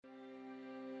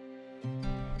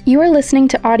You are listening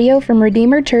to audio from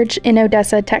Redeemer Church in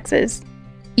Odessa, Texas.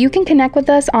 You can connect with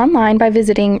us online by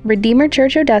visiting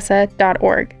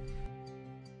redeemerchurchodessa.org.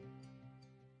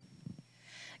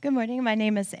 Good morning. My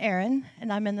name is Erin,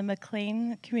 and I'm in the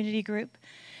McLean Community Group.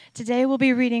 Today we'll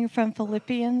be reading from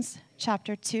Philippians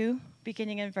chapter 2,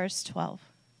 beginning in verse 12.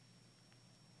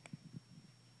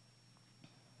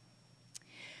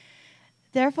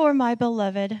 Therefore, my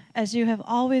beloved, as you have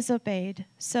always obeyed,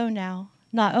 so now,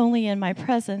 not only in my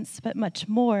presence, but much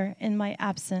more in my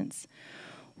absence,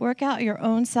 work out your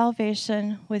own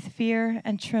salvation with fear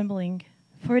and trembling,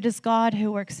 for it is God who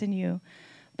works in you,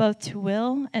 both to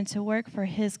will and to work for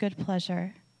his good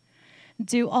pleasure.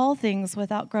 Do all things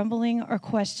without grumbling or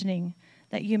questioning,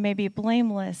 that you may be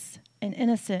blameless and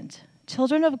innocent,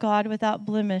 children of God without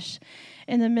blemish,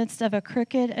 in the midst of a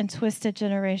crooked and twisted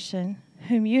generation,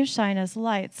 whom you shine as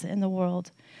lights in the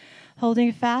world,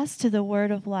 holding fast to the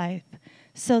word of life,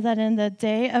 so that in the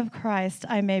day of Christ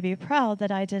I may be proud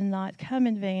that I did not run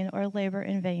in vain or labor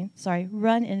in vain.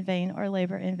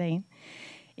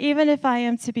 Even if I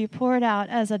am to be poured out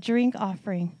as a drink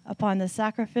offering upon the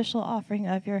sacrificial offering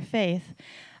of your faith,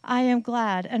 I am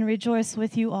glad and rejoice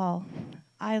with you all.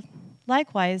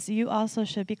 Likewise, you also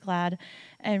should be glad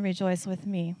and rejoice with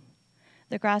me.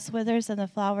 The grass withers and the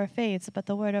flower fades, but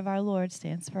the word of our Lord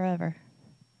stands forever.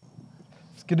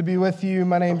 It's good to be with you.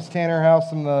 My name's Tanner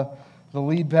House. I'm the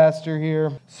lead pastor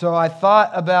here. So I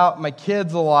thought about my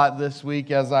kids a lot this week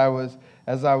as I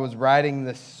was writing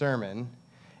this sermon.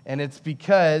 And it's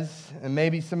because, and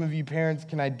maybe some of you parents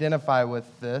can identify with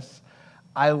this,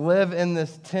 I live in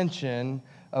this tension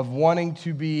of wanting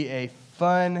to be a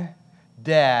fun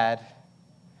dad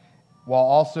while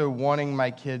also wanting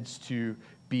my kids to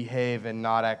behave and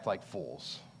not act like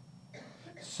fools.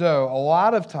 So a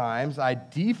lot of times I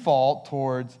default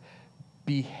towards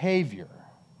behavior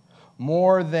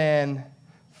more than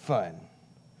fun.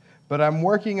 But I'm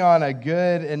working on a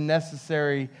good and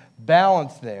necessary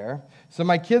balance there. So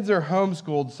my kids are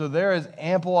homeschooled, so there is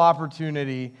ample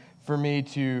opportunity for me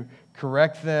to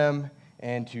correct them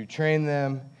and to train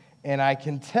them. And I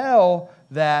can tell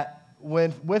that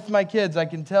with my kids, I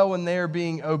can tell when they are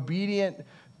being obedient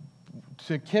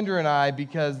to Kendra and I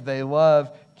because they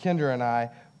love Kendra and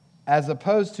I, as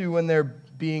opposed to when they're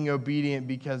being obedient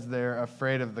because they're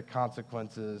afraid of the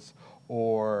consequences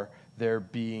or they're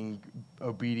being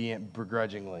obedient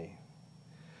begrudgingly.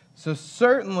 So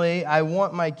certainly, I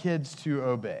want my kids to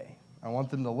obey. I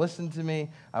want them to listen to me.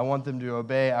 I want them to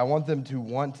obey. I want them to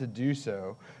want to do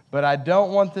so. But I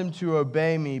don't want them to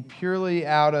obey me purely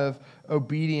out of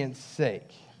obedience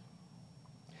sake,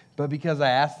 but because I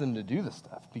asked them to do the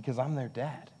stuff, because I'm their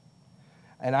dad.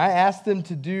 And I asked them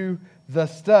to do the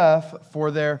stuff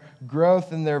for their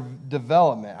growth and their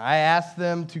development. I asked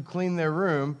them to clean their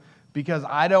room because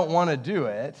I don't want to do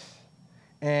it,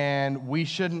 and we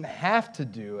shouldn't have to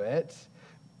do it,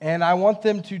 and I want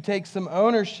them to take some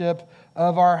ownership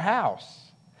of our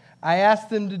house. I asked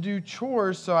them to do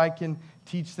chores so I can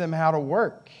teach them how to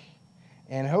work,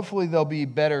 and hopefully they'll be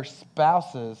better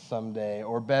spouses someday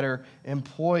or better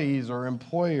employees or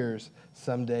employers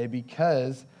someday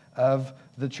because of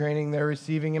the training they're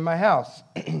receiving in my house.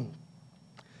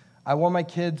 I want my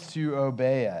kids to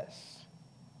obey us.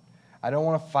 I don't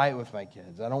want to fight with my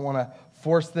kids. I don't want to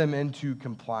force them into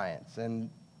compliance.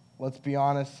 And let's be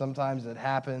honest, sometimes it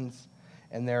happens,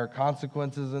 and there are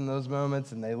consequences in those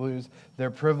moments, and they lose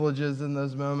their privileges in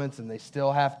those moments, and they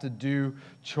still have to do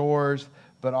chores.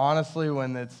 But honestly,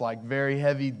 when it's like very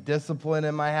heavy discipline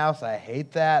in my house, I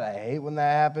hate that. I hate when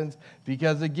that happens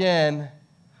because, again,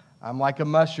 I'm like a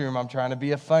mushroom. I'm trying to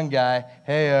be a fun guy.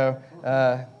 Hey-o.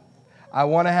 I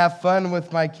want to have fun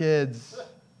with my kids.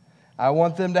 I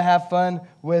want them to have fun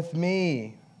with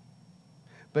me.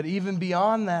 But even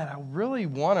beyond that, I really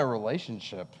want a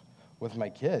relationship with my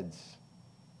kids.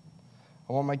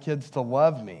 I want my kids to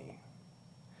love me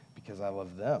because I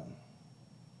love them.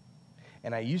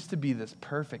 And I used to be this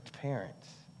perfect parent.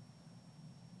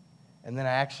 And then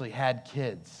I actually had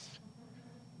kids.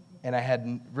 And I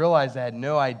had realized I had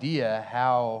no idea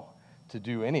how to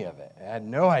do any of it. I had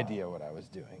no idea what I was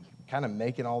doing, kind of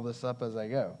making all this up as I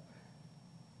go.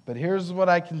 But here's what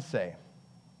I can say.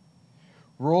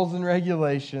 Rules and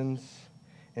regulations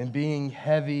and being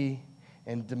heavy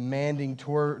and demanding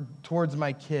towards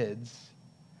my kids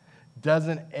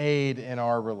doesn't aid in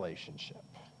our relationship.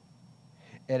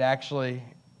 It actually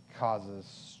causes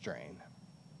strain.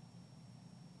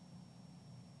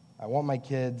 I want my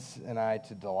kids and I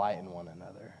to delight in one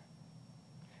another.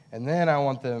 And then I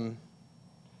want them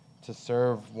to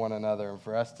serve one another and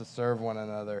for us to serve one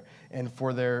another and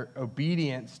for their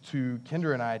obedience to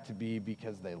Kendra and I to be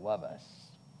because they love us.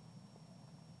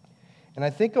 And I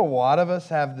think a lot of us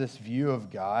have this view of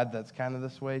God that's kind of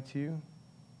this way too.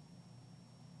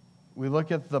 We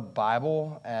look at the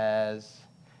Bible as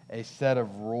a set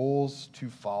of rules to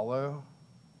follow,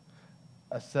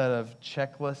 a set of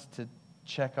checklists to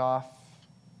check off,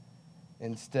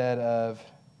 instead of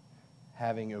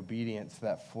having obedience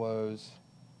that flows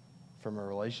from a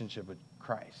relationship with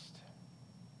Christ.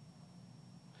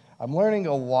 I'm learning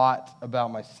a lot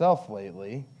about myself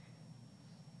lately,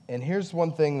 and here's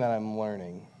one thing that I'm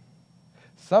learning.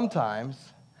 Sometimes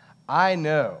I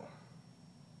know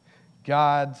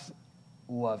God's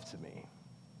love to me,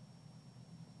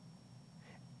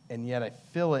 and yet I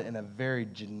feel it in a very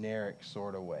generic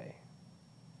sort of way.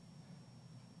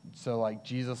 So like,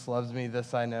 Jesus loves me,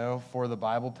 this I know, for the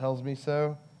Bible tells me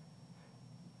so.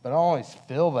 But I don't always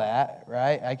feel that,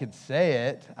 right? I could say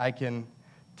it, I can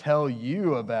tell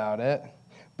you about it,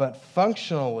 but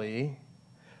functionally,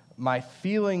 my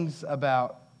feelings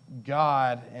about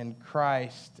God and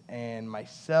Christ and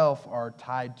myself are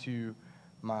tied to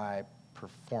my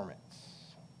performance.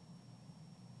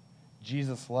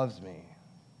 Jesus loves me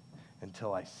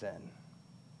until I sin.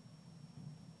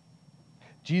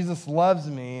 Jesus loves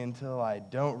me until I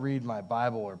don't read my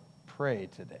Bible or pray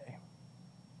today.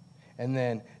 And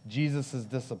then Jesus is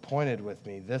disappointed with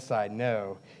me. This I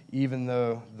know, even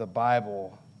though the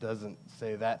Bible doesn't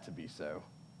say that to be so.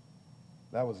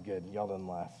 That was good. Y'all didn't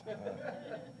laugh.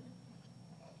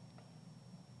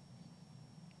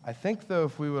 I think, though,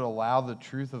 if we would allow the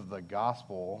truth of the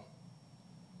gospel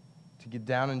to get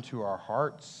down into our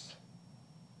hearts,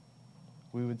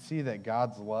 we would see that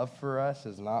God's love for us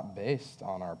is not based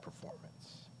on our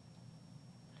performance.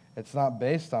 It's not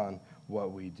based on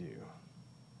what we do.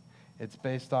 It's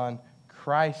based on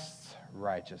Christ's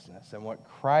righteousness and what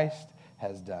Christ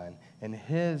has done and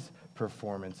his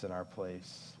performance in our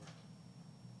place.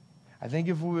 I think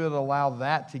if we would allow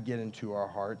that to get into our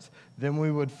hearts, then we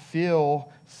would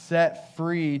feel set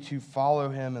free to follow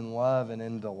him in love and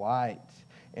in delight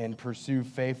and pursue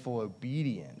faithful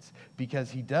obedience,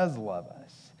 because he does love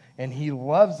us, and he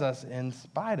loves us in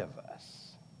spite of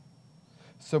us.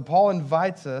 So Paul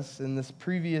invites us in this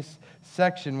previous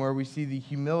section where we see the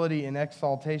humility and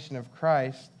exaltation of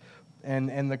Christ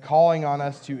and the calling on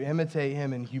us to imitate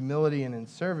him in humility and in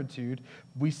servitude.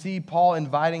 We see Paul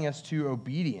inviting us to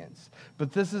obedience.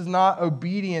 But this is not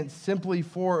obedience simply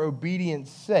for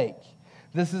obedience sake.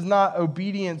 This is not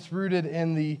obedience rooted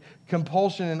in the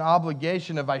compulsion and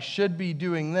obligation of I should be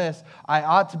doing this, I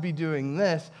ought to be doing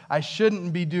this, I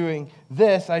shouldn't be doing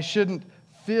this, I shouldn't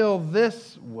feel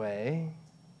this way.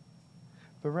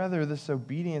 But rather, this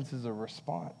obedience is a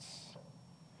response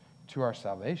to our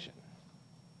salvation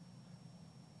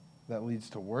that leads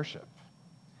to worship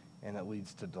and it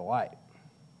leads to delight.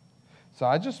 So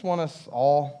I just want us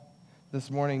all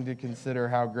this morning to consider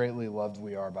how greatly loved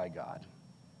we are by God.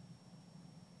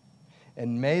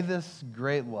 And may this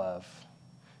great love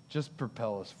just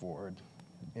propel us forward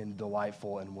in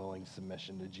delightful and willing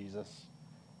submission to Jesus.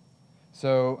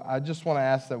 So I just want to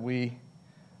ask that we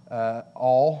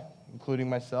all, including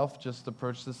myself, just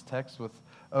approach this text with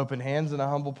open hands and a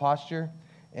humble posture.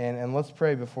 And let's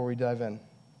pray before we dive in.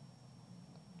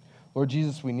 Lord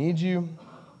Jesus, we need you.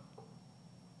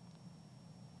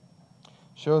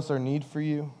 Show us our need for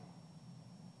you.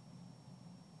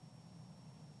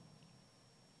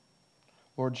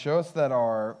 Lord, show us that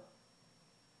our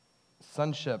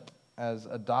sonship as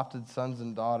adopted sons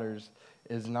and daughters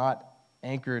is not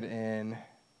anchored in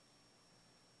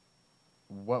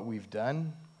what we've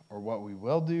done or what we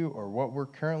will do or what we're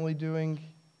currently doing.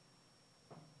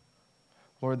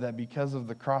 Lord, that because of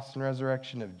the cross and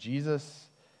resurrection of Jesus,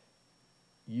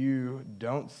 you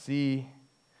don't see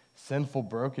sinful,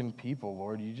 broken people,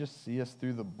 Lord. You just see us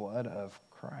through the blood of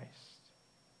Christ.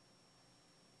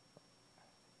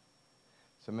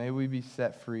 So may we be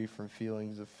set free from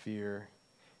feelings of fear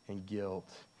and guilt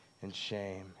and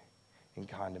shame and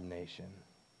condemnation.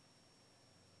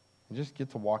 And just get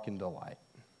to walk in delight.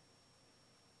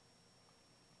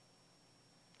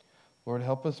 Lord,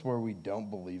 help us where we don't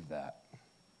believe that.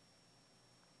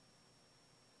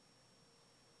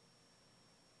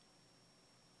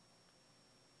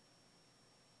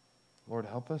 Lord,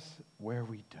 help us where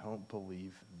we don't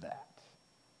believe that.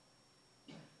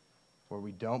 Where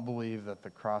we don't believe that the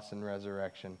cross and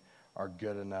resurrection are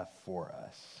good enough for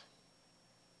us.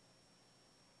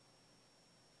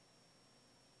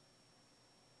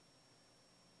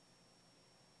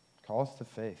 Call us to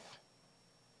faith.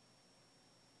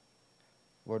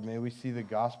 Lord, may we see the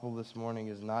gospel this morning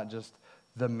as not just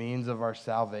the means of our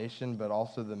salvation, but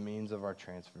also the means of our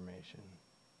transformation.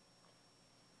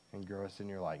 And grow us in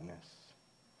your likeness,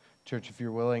 Church, if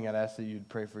you're willing, I'd ask that you'd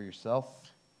pray for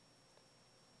yourself,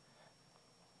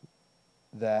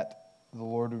 that the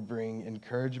Lord would bring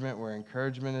encouragement where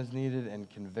encouragement is needed and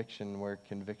conviction where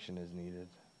conviction is needed.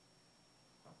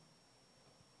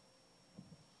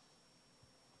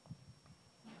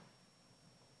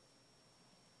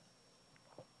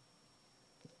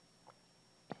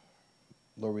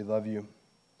 Lord, we love you.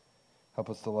 Help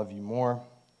us to love you more.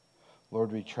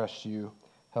 Lord, we trust you.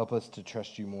 Help us to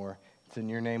trust you more. It's in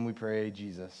your name we pray,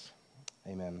 Jesus.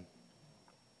 Amen.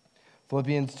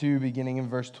 Philippians 2, beginning in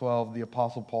verse 12, the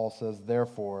Apostle Paul says,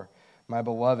 "Therefore, my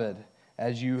beloved,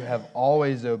 as you have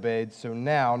always obeyed, so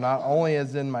now, not only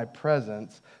as in my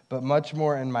presence, but much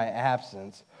more in my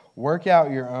absence, work out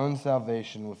your own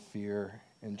salvation with fear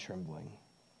and trembling."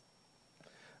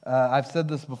 I've said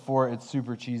this before, it's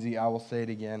super cheesy, I will say it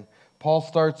again. Paul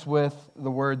starts with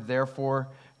the word therefore.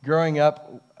 Growing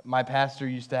up, my pastor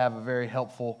used to have a very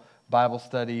helpful Bible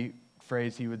study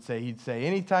phrase he'd say,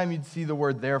 anytime you'd see the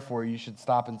word therefore, you should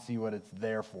stop and see what it's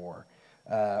there for.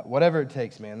 Whatever it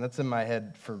takes, man, that's in my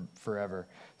head for forever.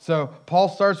 So Paul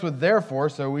starts with therefore,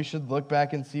 so we should look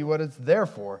back and see what it's there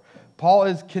for. Paul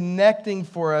is connecting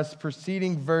for us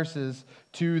preceding verses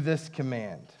to this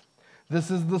command. This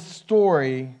is the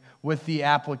story with the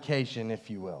application, if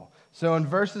you will. So in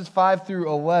verses 5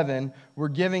 through 11, we're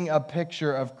giving a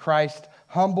picture of Christ's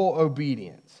humble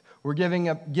obedience. We're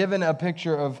given a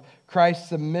picture of Christ's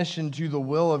submission to the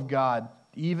will of God,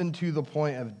 even to the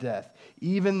point of death,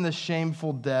 even the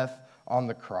shameful death on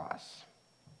the cross.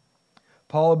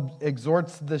 Paul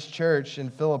exhorts this church in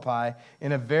Philippi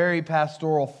in a very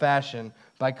pastoral fashion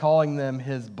by calling them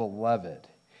his beloved.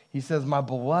 He says, "My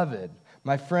beloved,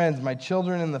 my friends, my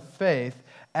children in the faith,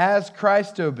 as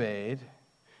Christ obeyed,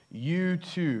 you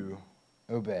too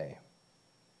obey."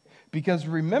 Because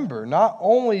remember, not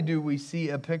only do we see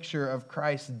a picture of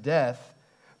Christ's death,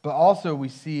 but also we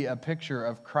see a picture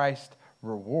of Christ's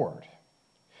reward.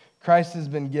 Christ has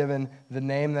been given the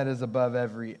name that is above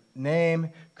every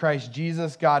name. Christ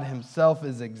Jesus, God himself,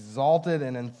 is exalted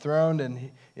and enthroned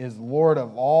and is Lord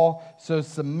of all. So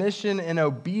submission and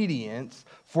obedience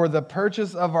for the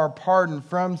purchase of our pardon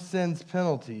from sin's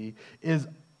penalty is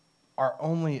our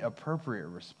only appropriate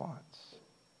response.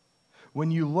 When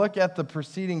you look at the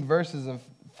preceding verses of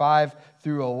 5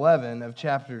 through 11 of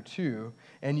chapter 2,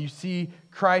 and you see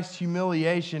Christ's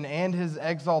humiliation and his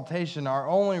exaltation, our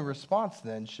only response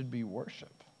then should be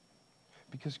worship.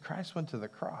 Because Christ went to the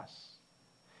cross,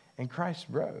 and Christ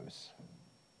rose.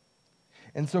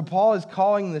 And so Paul is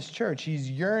calling this church.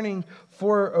 He's yearning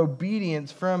for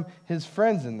obedience from his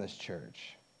friends in this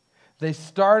church. They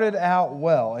started out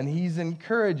well, and he's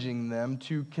encouraging them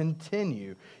to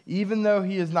continue, even though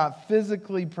he is not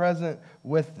physically present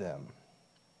with them.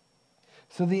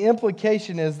 So the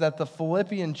implication is that the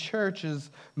Philippian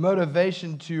church's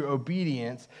motivation to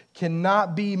obedience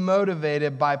cannot be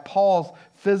motivated by Paul's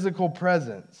physical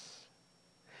presence.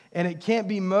 And it can't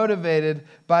be motivated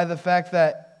by the fact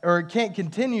that, or it can't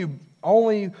continue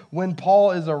only when Paul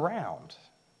is around.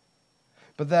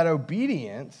 But that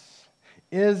obedience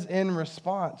is in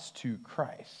response to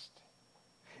Christ.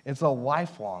 It's a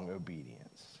lifelong obedience.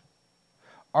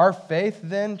 Our faith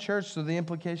then, church, so the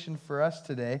implication for us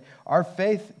today, our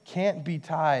faith can't be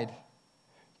tied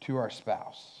to our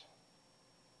spouse.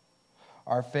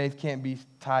 Our faith can't be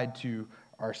tied to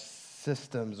our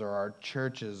systems or our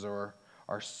churches or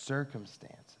our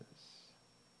circumstances.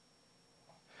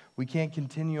 We can't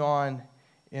continue on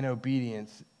in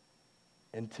obedience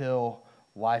until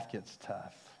life gets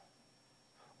tough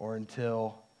or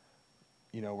until,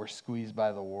 we're squeezed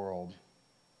by the world.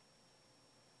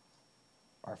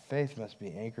 Our faith must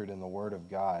be anchored in the Word of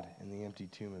God in the empty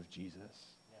tomb of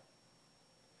Jesus. Yeah.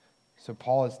 So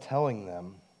Paul is telling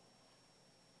them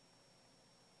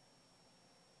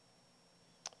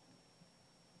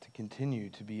to continue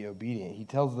to be obedient. He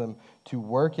tells them to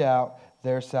work out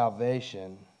their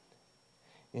salvation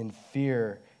in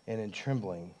fear and in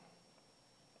trembling.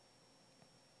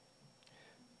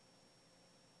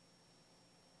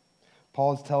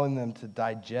 Paul is telling them to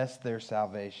digest their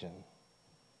salvation.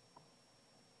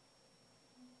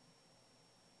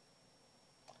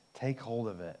 Take hold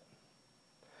of it.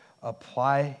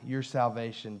 Apply your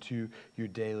salvation to your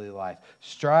daily life.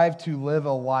 Strive to live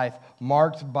a life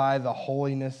marked by the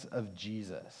holiness of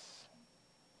Jesus.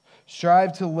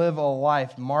 Strive to live a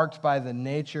life marked by the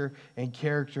nature and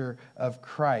character of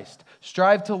Christ.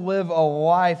 Strive to live a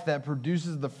life that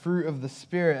produces the fruit of the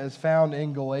Spirit as found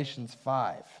in Galatians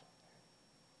 5.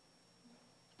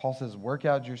 Paul says, work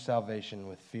out your salvation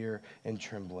with fear and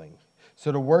trembling.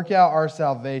 So to work out our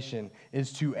salvation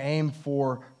is to aim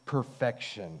for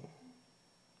perfection.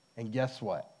 And guess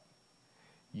what?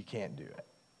 you can't do it.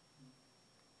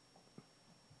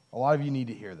 A lot of you need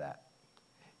to hear that.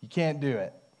 You can't do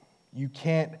it. You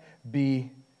can't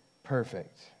be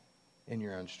perfect in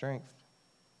your own strength.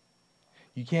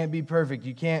 You can't be perfect.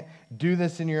 You can't do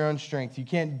this in your own strength. You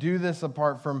can't do this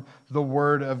apart from the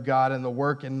Word of God and the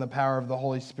work and the power of the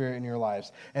Holy Spirit in your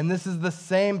lives. And this is the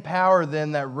same power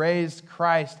then that raised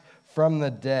Christ from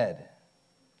the dead.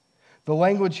 The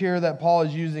language here that Paul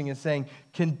is using is saying,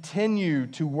 continue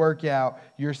to work out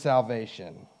your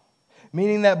salvation,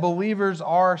 meaning that believers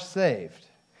are saved.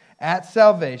 At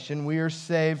salvation, we are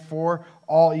saved for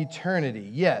all eternity.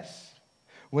 Yes.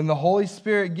 When the Holy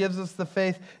Spirit gives us the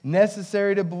faith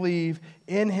necessary to believe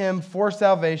in Him for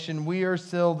salvation, we are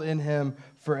sealed in Him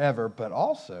forever. But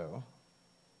also,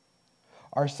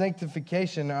 our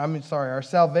salvation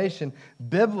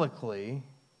biblically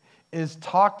is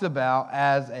talked about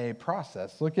as a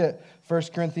process. Look at 1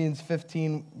 Corinthians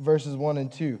 15, verses 1 and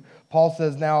 2. Paul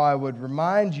says, "Now I would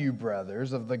remind you,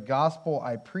 brothers, of the gospel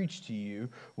I preached to you,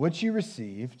 which you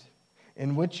received,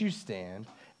 in which you stand,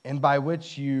 and by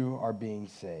which you are being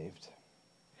saved,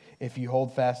 if you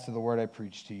hold fast to the word I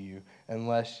preached to you,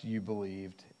 unless you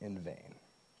believed in vain."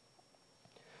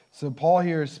 So Paul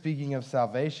here is speaking of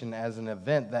salvation as an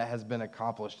event that has been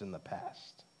accomplished in the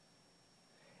past,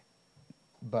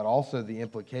 but also the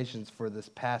implications for this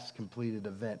past completed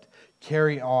event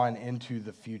carry on into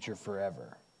the future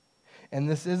forever. And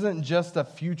this isn't just a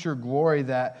future glory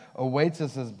that awaits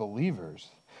us as believers,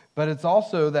 but it's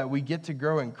also that we get to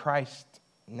grow in Christ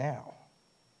now.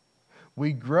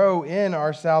 We grow in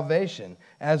our salvation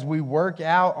as we work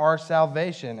out our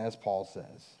salvation, as Paul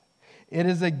says. It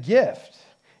is a gift.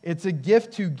 It's a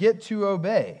gift to get to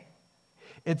obey.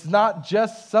 It's not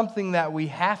just something that we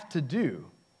have to do.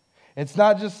 It's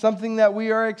not just something that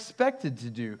we are expected to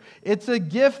do. It's a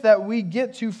gift that we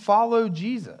get to follow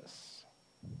Jesus.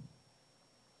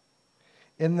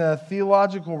 In the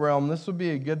theological realm, this would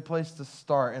be a good place to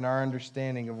start in our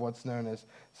understanding of what's known as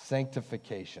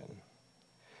sanctification.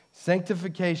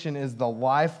 Sanctification is the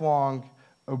lifelong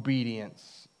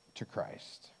obedience to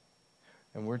Christ.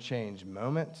 And we're changed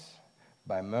moment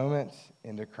by moment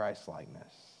into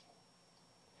Christ-likeness.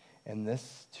 And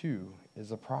this, too,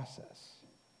 is a process.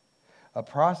 A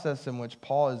process in which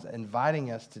Paul is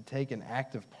inviting us to take an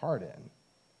active part in.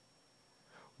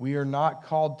 We are not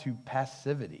called to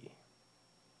passivity,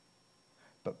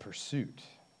 but pursuit.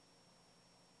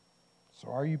 So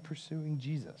are you pursuing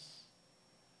Jesus?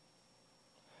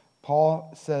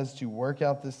 Paul says to work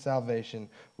out this salvation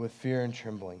with fear and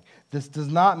trembling. This does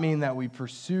not mean that we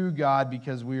pursue God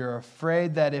because we are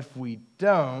afraid that if we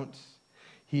don't,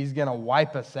 He's going to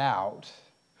wipe us out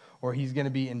or He's going to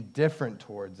be indifferent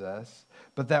towards us,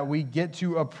 but that we get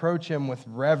to approach Him with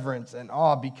reverence and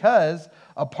awe because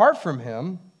apart from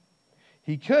Him,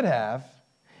 He could have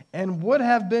and would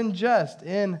have been just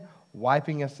in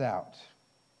wiping us out.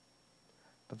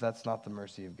 But that's not the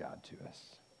mercy of God to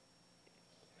us.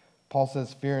 Paul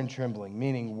says fear and trembling,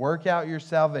 meaning work out your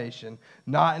salvation,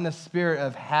 not in a spirit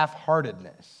of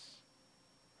half-heartedness,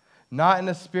 not in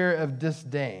a spirit of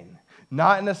disdain,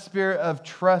 not in a spirit of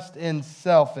trust in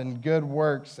self and good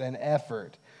works and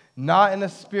effort, not in a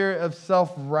spirit of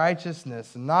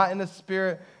self-righteousness, not in a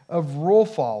spirit of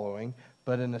rule-following,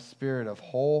 but in a spirit of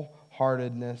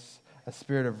wholeheartedness, a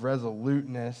spirit of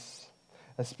resoluteness,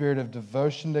 a spirit of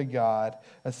devotion to God,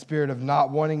 a spirit of not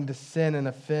wanting to sin and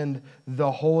offend the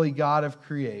holy God of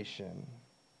creation,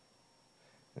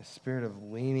 a spirit of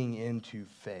leaning into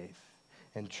faith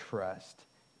and trust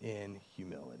in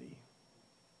humility.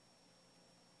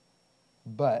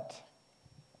 But,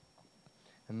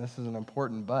 and this is an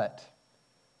important but,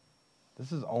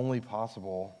 this is only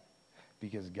possible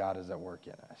because God is at work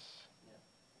in us.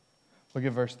 Look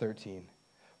at verse 13.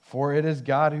 For it is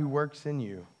God who works in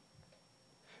you,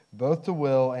 both to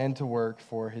will and to work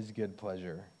for His good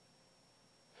pleasure.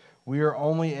 We are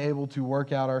only able to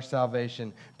work out our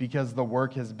salvation because the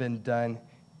work has been done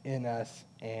in us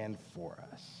and for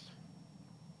us.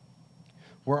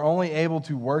 We're only able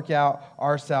to work out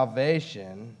our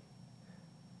salvation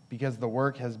because the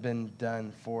work has been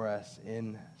done for us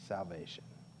in salvation.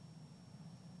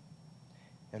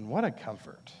 And what a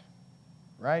comfort,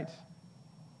 right?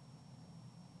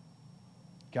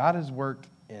 God has worked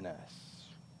in us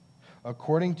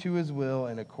according to His will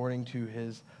and according to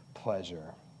His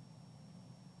pleasure.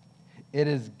 It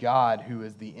is God who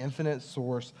is the infinite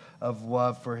source of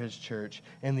love for His church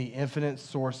and the infinite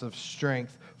source of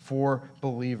strength for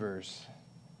believers.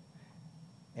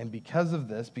 And because of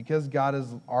this, because God is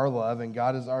our love and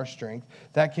God is our strength,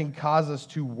 that can cause us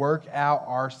to work out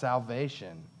our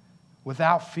salvation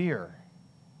without fear.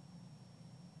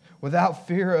 without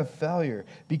fear of failure,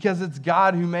 because it's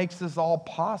God who makes this all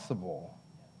possible.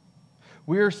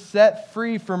 We are set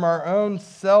free from our own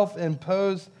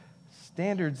self-imposed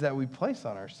standards that we place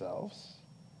on ourselves.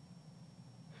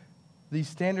 These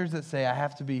standards that say, I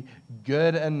have to be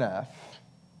good enough.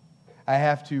 I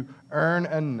have to earn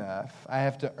enough. I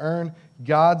have to earn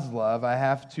God's love. I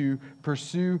have to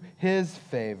pursue His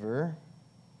favor.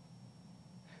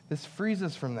 This frees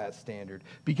us from that standard,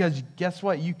 because guess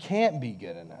what? You can't be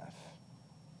good enough.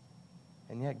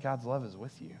 And yet God's love is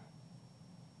with you.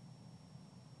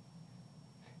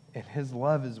 And His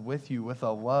love is with you with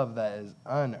a love that is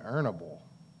unearnable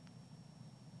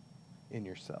in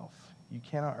yourself. You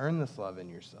cannot earn this love in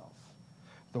yourself.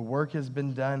 The work has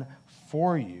been done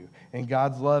for you, and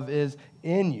God's love is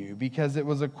in you because it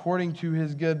was according to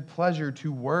His good pleasure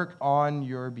to work on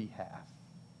your behalf.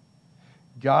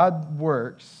 God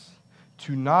works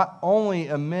to not only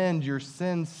amend your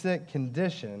sin-sick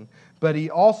condition, but He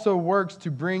also works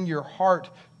to bring your heart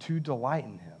to delight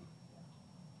in Him.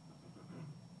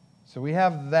 So we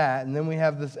have that, and then we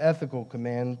have this ethical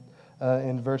command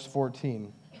in verse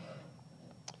 14.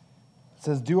 It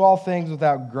says, do all things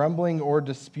without grumbling or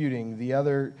disputing. The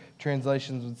other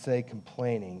translations would say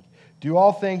complaining. Do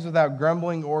all things without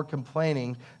grumbling or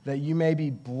complaining, that you may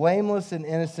be blameless and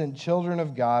innocent children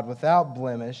of God, without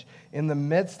blemish, in the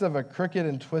midst of a crooked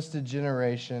and twisted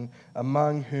generation,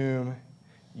 among whom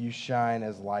you shine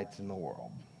as lights in the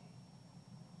world.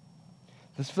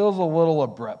 This feels a little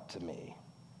abrupt to me.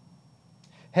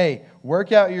 Hey,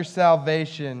 work out your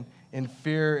salvation in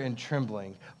fear and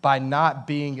trembling by not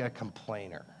being a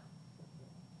complainer.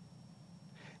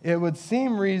 It would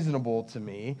seem reasonable to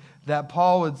me that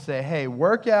Paul would say, hey,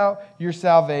 work out your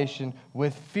salvation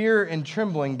with fear and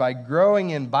trembling by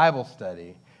growing in Bible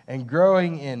study and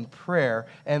growing in prayer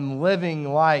and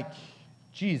living like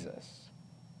Jesus.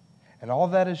 And all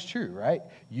that is true, right?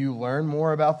 You learn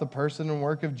more about the person and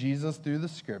work of Jesus through the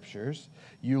Scriptures.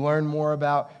 You learn more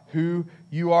about who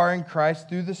you are in Christ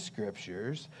through the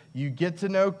Scriptures. You get to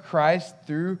know Christ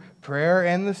through prayer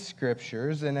and the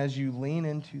Scriptures. And as you lean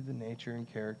into the nature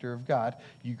and character of God,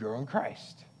 you grow in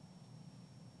Christ.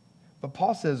 But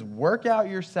Paul says, work out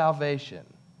your salvation.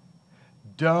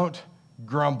 Don't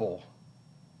grumble.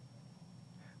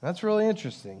 That's really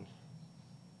interesting.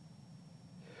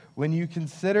 When you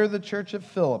consider the church at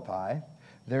Philippi,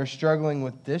 they're struggling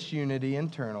with disunity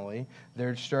internally.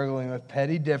 They're struggling with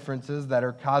petty differences that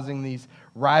are causing these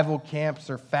rival camps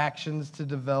or factions to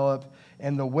develop,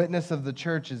 and the witness of the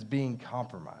church is being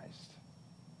compromised.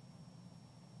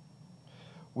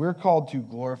 We're called to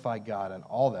glorify God in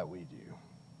all that we do.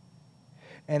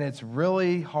 And it's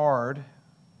really hard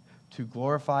to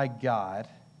glorify God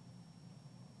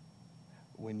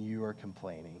when you are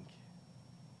complaining.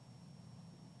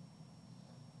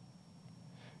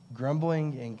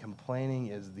 Grumbling and complaining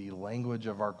is the language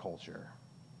of our culture.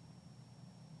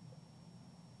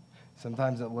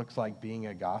 Sometimes it looks like being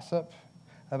a gossip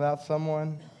about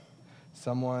someone.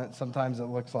 Sometimes it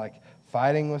looks like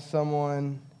fighting with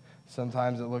someone.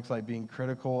 Sometimes it looks like being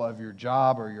critical of your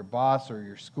job or your boss or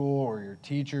your school or your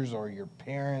teachers or your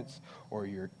parents or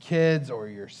your kids or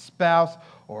your spouse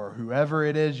or whoever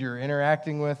it is you're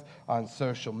interacting with on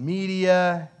social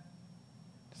media.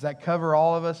 Does that cover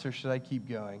all of us, or should I keep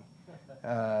going?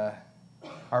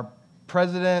 Our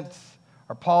president,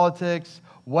 our politics,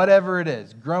 whatever it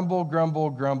is, grumble,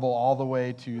 grumble, grumble all the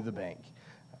way to the bank.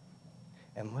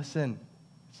 And listen,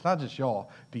 it's not just y'all,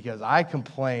 because I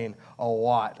complain a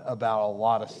lot about a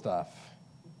lot of stuff.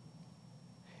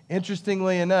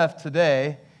 Interestingly enough,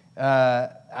 today, I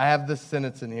have this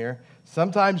sentence in here.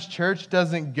 Sometimes church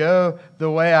doesn't go the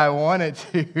way I want it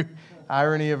to.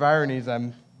 Irony of ironies,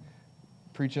 I'm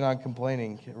preaching on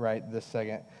complaining right this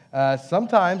second.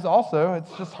 Sometimes also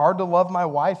it's just hard to love my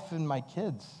wife and my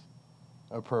kids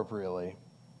appropriately.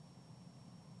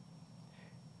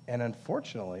 And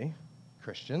unfortunately,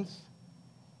 Christians,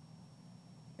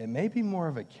 it may be more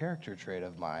of a character trait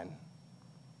of mine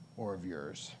or of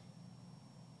yours.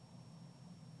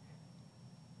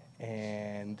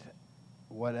 And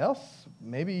what else?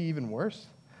 Maybe even worse.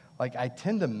 Like, I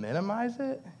tend to minimize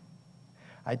it.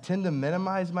 I tend to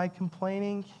minimize my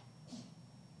complaining.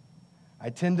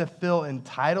 I tend to feel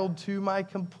entitled to my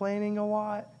complaining a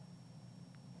lot.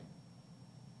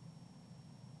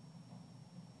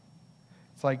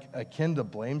 It's like akin to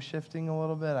blame shifting a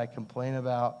little bit. I complain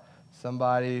about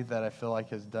somebody that I feel like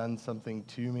has done something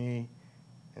to me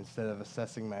instead of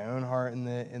assessing my own heart in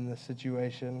the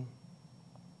situation.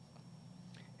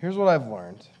 Here's what I've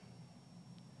learned.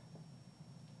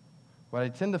 What I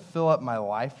tend to fill up my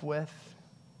life with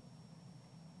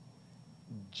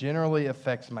generally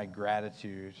affects my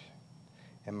gratitude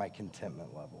and my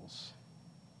contentment levels.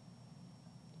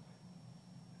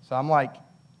 So I'm like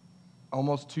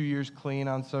almost 2 years clean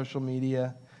on social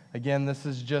media. Again, this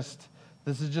is just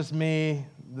me.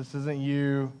 This isn't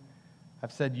you.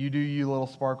 I've said you do you, little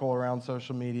sparkle around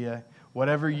social media.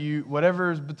 Whatever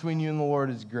is between you and the Lord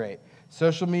is great.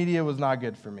 Social media was not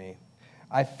good for me.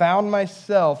 I found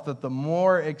myself that the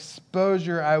more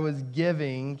exposure I was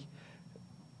giving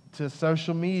to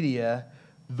social media,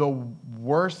 the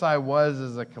worse I was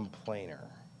as a complainer.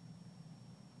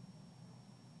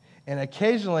 And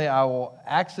occasionally I will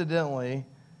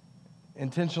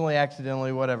intentionally,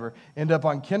 accidentally, whatever, end up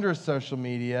on Kendra's social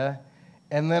media,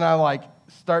 and then I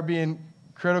start being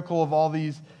critical of all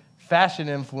these fashion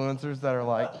influencers that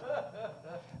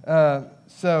are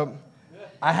so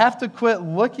I have to quit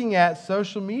looking at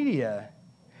social media.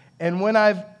 And when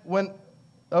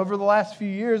over the last few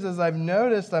years, as I've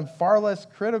noticed, I'm far less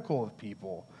critical of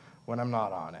people when I'm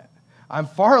not on it. I'm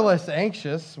far less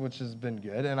anxious, which has been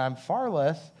good, and I'm far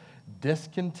less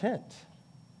discontent.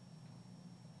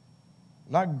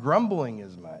 Not grumbling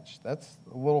as much. That's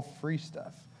a little free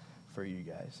stuff for you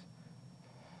guys.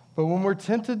 But when we're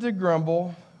tempted to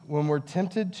grumble, when we're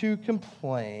tempted to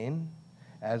complain,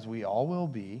 as we all will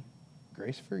be,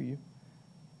 grace for you,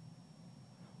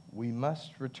 we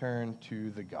must return to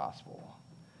the gospel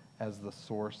as the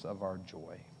source of our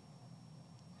joy.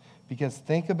 Because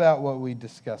think about what we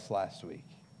discussed last week.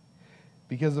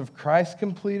 Because of Christ's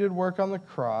completed work on the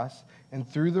cross and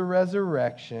through the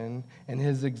resurrection and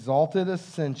his exalted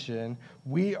ascension,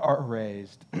 we are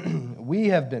raised. We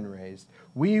have been raised.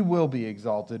 We will be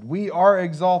exalted. We are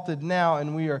exalted now,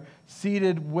 and we are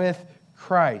seated with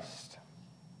Christ.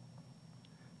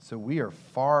 So we are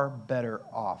far better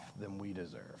off than we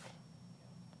deserve,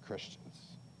 Christians.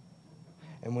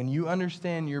 And when you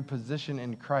understand your position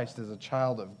in Christ as a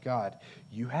child of God,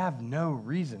 you have no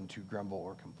reason to grumble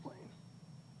or complain.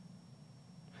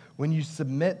 When you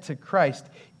submit to Christ,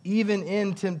 even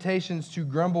in temptations to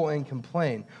grumble and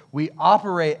complain, we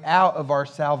operate out of our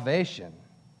salvation.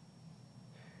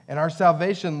 And our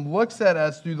salvation looks at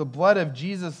us through the blood of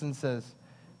Jesus and says,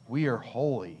 we are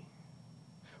holy.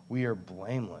 We are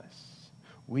blameless.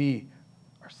 We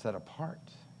are set apart.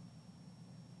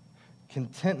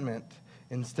 Contentment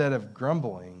instead of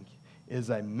grumbling is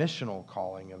a missional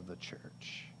calling of the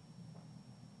church.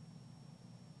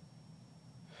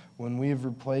 When we have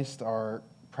replaced our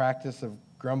practice of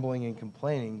grumbling and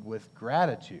complaining with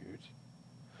gratitude,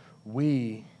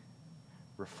 we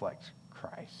reflect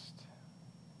Christ.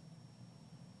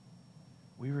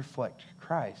 We reflect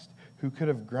Christ, who could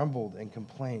have grumbled and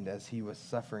complained as he was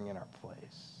suffering in our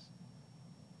place.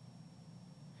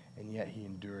 And yet he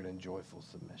endured in joyful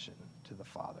submission to the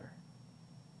Father.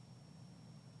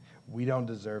 We don't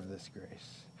deserve this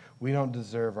grace. We don't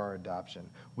deserve our adoption.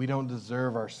 We don't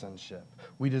deserve our sonship.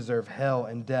 We deserve hell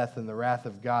and death and the wrath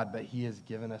of God, but he has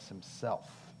given us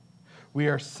himself. We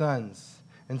are sons.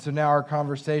 And so now our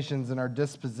conversations and our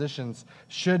dispositions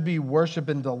should be worship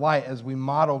and delight as we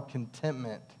model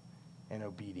contentment and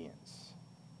obedience.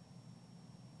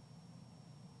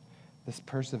 This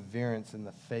perseverance in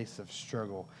the face of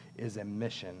struggle is a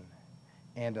mission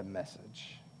and a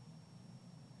message.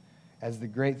 As the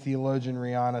great theologian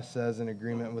Rihanna says in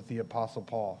agreement with the Apostle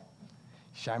Paul,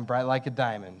 shine bright like a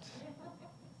diamond.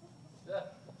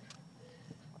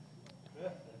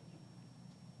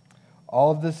 All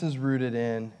of this is rooted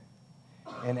in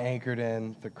and anchored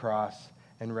in the cross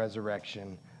and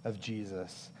resurrection of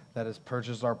Jesus that has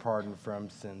purchased our pardon from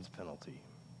sin's penalty.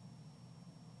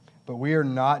 But we are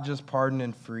not just pardoned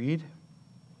and freed.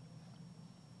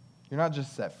 You're not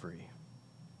just set free.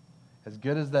 As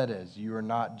good as that is, you are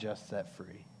not just set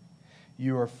free.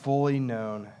 You are fully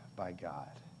known by God.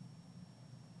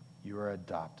 You are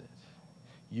adopted.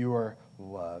 You are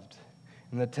loved.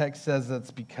 And the text says that's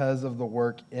because of the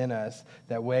work in us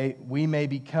that we may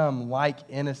become like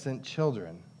innocent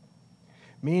children.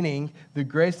 Meaning, the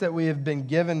grace that we have been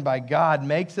given by God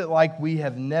makes it like we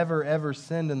have never, ever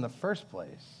sinned in the first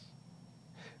place.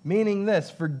 Meaning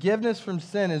this, forgiveness from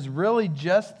sin is really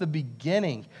just the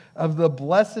beginning of the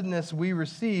blessedness we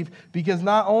receive, because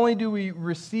not only do we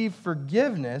receive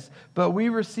forgiveness, but we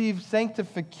receive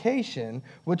sanctification,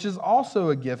 which is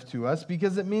also a gift to us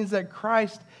because it means that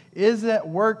Christ is at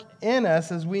work in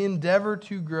us as we endeavor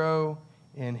to grow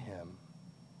in him.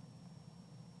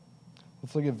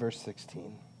 Let's look at verse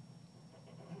 16.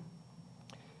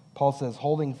 Paul says,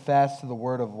 holding fast to the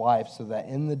word of life so that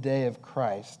in the day of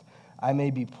Christ I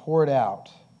may be proud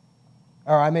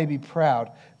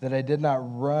that I did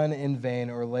not run in vain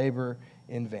or labor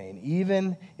in vain.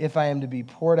 Even if I am to be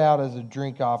poured out as a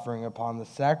drink offering upon the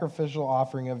sacrificial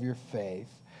offering of your faith,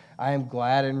 I am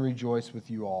glad and rejoice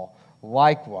with you all.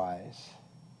 Likewise,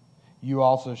 you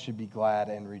also should be glad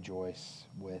and rejoice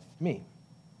with me.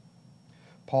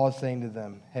 Paul is saying to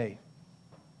them, hey,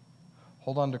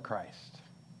 hold on to Christ,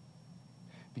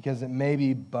 because it may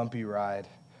be a bumpy ride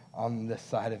on this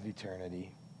side of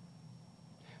eternity.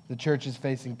 The church is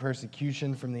facing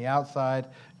persecution from the outside,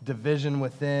 division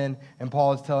within, and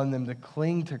Paul is telling them to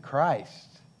cling to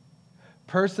Christ.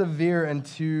 Persevere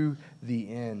unto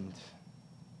the end.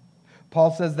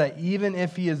 Paul says that even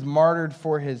if he is martyred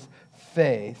for his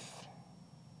faith,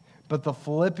 but the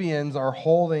Philippians are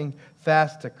holding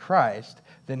fast to Christ,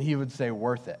 then he would say,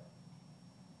 worth it.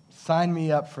 Sign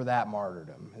me up for that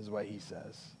martyrdom, is what he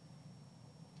says.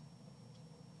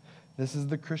 This is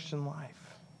the Christian life.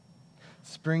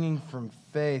 Springing from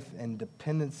faith and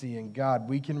dependency in God,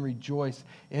 we can rejoice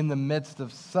in the midst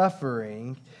of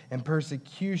suffering and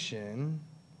persecution,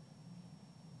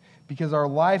 because our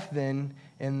life then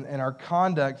and our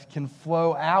conduct can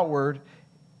flow outward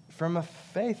from a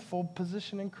faithful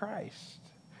position in Christ,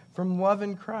 from love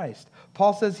in Christ.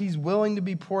 Paul says he's willing to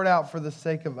be poured out for the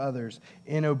sake of others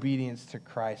in obedience to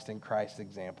Christ and Christ's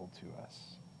example to us.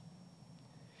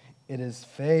 It is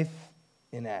faith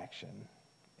in action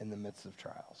in the midst of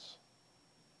trials.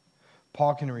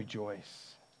 Paul can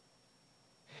rejoice,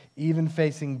 even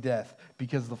facing death,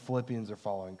 because the Philippians are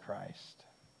following Christ.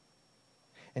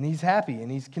 And he's happy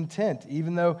and he's content,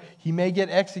 even though he may get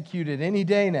executed any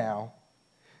day now.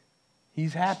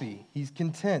 He's happy, he's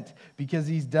content, because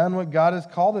he's done what God has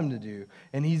called him to do.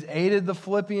 And he's aided the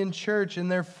Philippian church in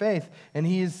their faith. And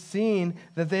he has seen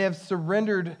that they have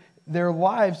surrendered their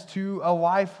lives to a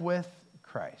life with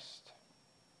Christ.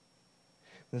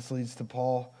 This leads to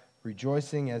Paul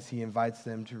rejoicing as he invites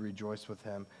them to rejoice with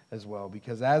him as well.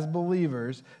 Because as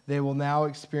believers, they will now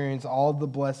experience all the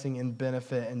blessing and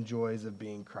benefit and joys of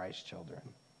being Christ's children.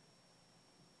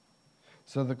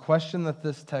 So the question that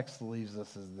this text leaves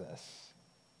us is this: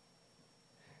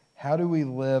 how do we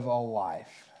live a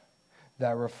life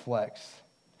that reflects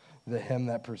the hymn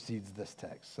that precedes this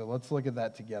text? So let's look at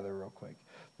that together real quick.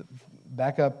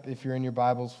 Back up, if you're in your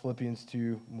Bibles, Philippians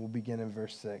 2, we'll begin in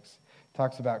verse 6. It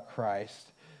talks about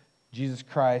Christ. Jesus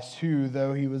Christ, who,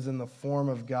 though he was in the form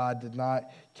of God, did not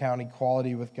count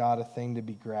equality with God a thing to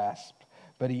be grasped,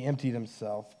 but he emptied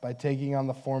himself by taking on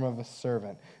the form of a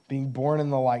servant, being born in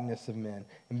the likeness of men,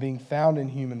 and being found in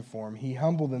human form. He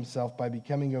humbled himself by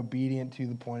becoming obedient to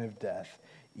the point of death,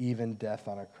 even death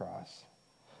on a cross.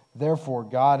 Therefore,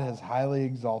 God has highly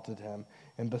exalted him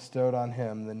and bestowed on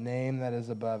him the name that is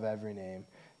above every name,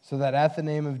 so that at the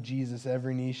name of Jesus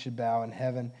every knee should bow in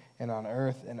heaven and on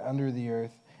earth and under the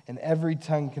earth, and every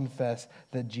tongue confess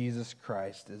that Jesus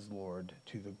Christ is Lord,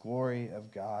 to the glory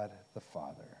of God the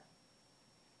Father.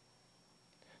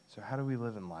 So how do we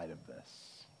live in light of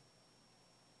this?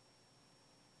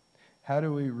 How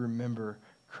do we remember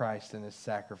Christ and his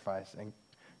sacrifice, and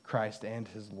Christ and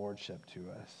his lordship to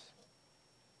us?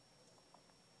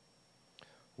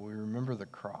 We remember the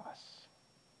cross.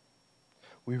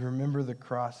 We remember the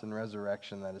cross and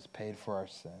resurrection that has paid for our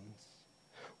sins.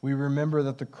 We remember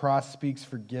that the cross speaks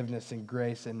forgiveness and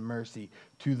grace and mercy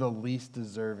to the least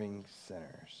deserving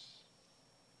sinners.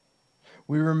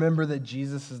 We remember that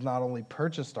Jesus has not only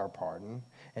purchased our pardon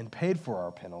and paid for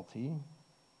our penalty,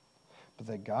 but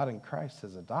that God in Christ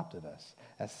has adopted us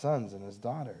as sons and as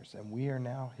daughters, and we are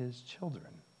now his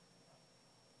children.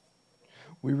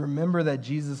 We remember that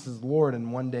Jesus is Lord,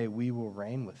 and one day we will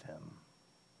reign with him.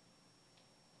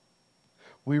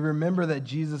 We remember that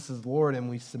Jesus is Lord, and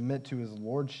we submit to his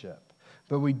lordship,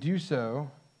 but we do so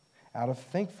out of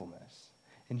thankfulness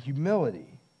and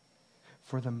humility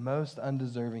for the most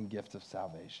undeserving gift of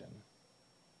salvation.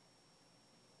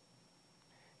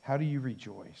 How do you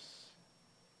rejoice?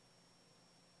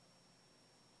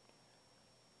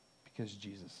 Because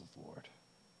Jesus is Lord.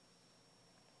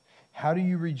 How do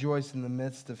you rejoice in the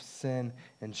midst of sin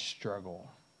and struggle?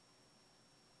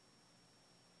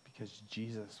 Because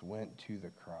Jesus went to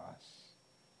the cross.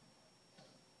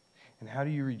 And how do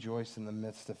you rejoice in the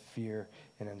midst of fear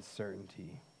and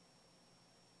uncertainty?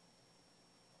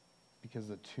 Because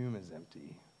the tomb is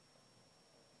empty.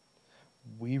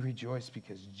 We rejoice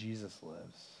because Jesus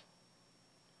lives.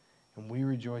 And we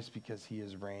rejoice because he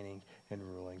is reigning and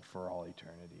ruling for all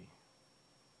eternity.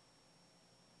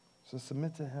 So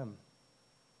submit to him.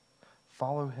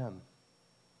 Follow him.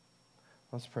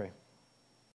 Let's pray.